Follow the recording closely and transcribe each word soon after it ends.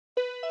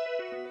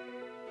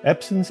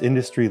Epson's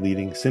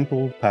industry-leading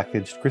simple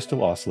packaged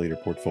crystal oscillator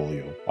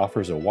portfolio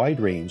offers a wide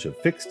range of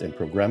fixed and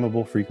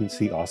programmable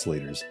frequency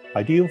oscillators,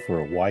 ideal for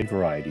a wide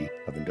variety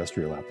of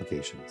industrial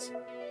applications.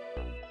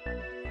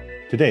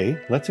 Today,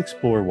 let's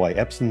explore why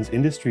Epson's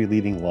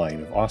industry-leading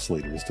line of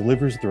oscillators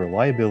delivers the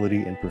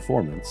reliability and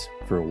performance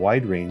for a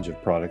wide range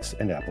of products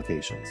and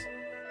applications.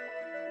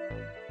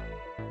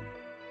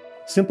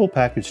 Simple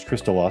packaged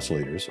crystal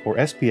oscillators, or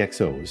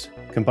SPXOs,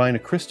 combine a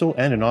crystal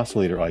and an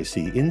oscillator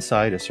IC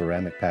inside a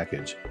ceramic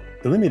package,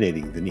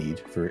 eliminating the need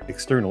for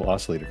external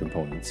oscillator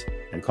components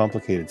and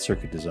complicated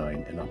circuit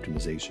design and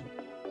optimization.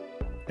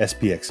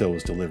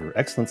 SPXOs deliver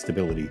excellent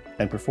stability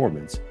and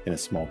performance in a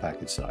small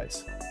package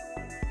size.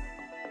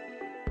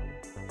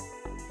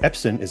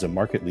 Epson is a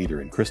market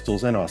leader in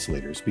crystals and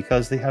oscillators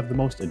because they have the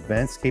most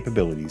advanced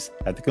capabilities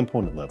at the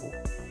component level.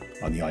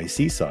 On the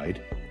IC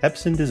side,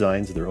 Epson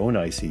designs their own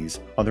ICs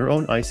on their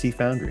own IC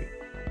foundry.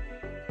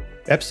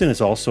 Epson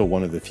is also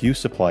one of the few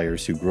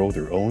suppliers who grow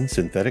their own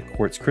synthetic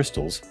quartz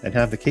crystals and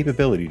have the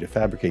capability to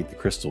fabricate the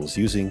crystals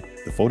using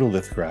the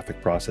photolithographic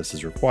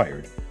processes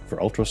required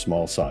for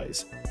ultra-small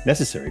size,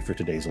 necessary for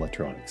today's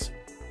electronics.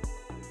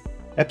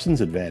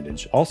 Epson's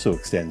advantage also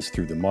extends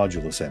through the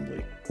module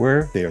assembly,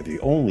 where they are the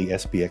only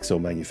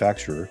SPXO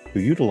manufacturer who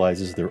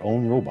utilizes their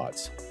own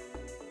robots.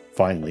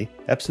 Finally,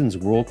 Epson's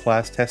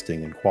world-class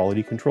testing and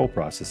quality control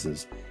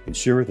processes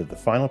ensure that the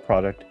final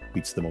product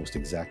meets the most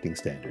exacting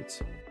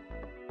standards.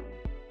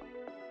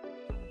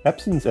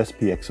 Epson's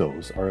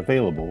SPXOs are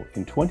available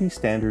in 20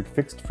 standard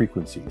fixed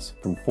frequencies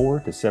from 4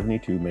 to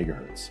 72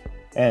 MHz,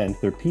 and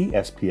their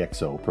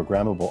PSPXO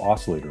programmable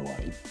oscillator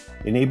line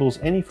enables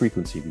any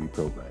frequency to be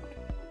programmed.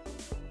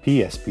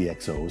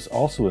 PSPXOs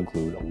also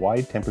include a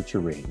wide temperature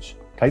range,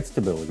 tight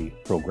stability,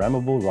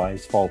 programmable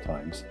rise-fall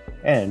times,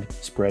 and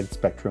spread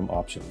spectrum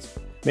options,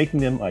 making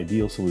them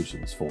ideal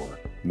solutions for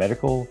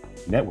medical,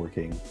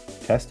 networking,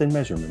 test and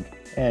measurement,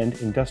 and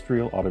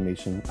industrial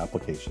automation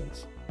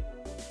applications.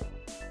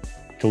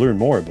 To learn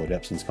more about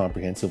Epson's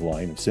comprehensive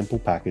line of simple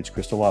packaged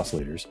crystal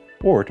oscillators,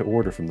 or to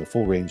order from the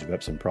full range of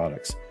Epson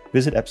products,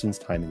 visit Epson's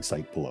timing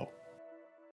site below.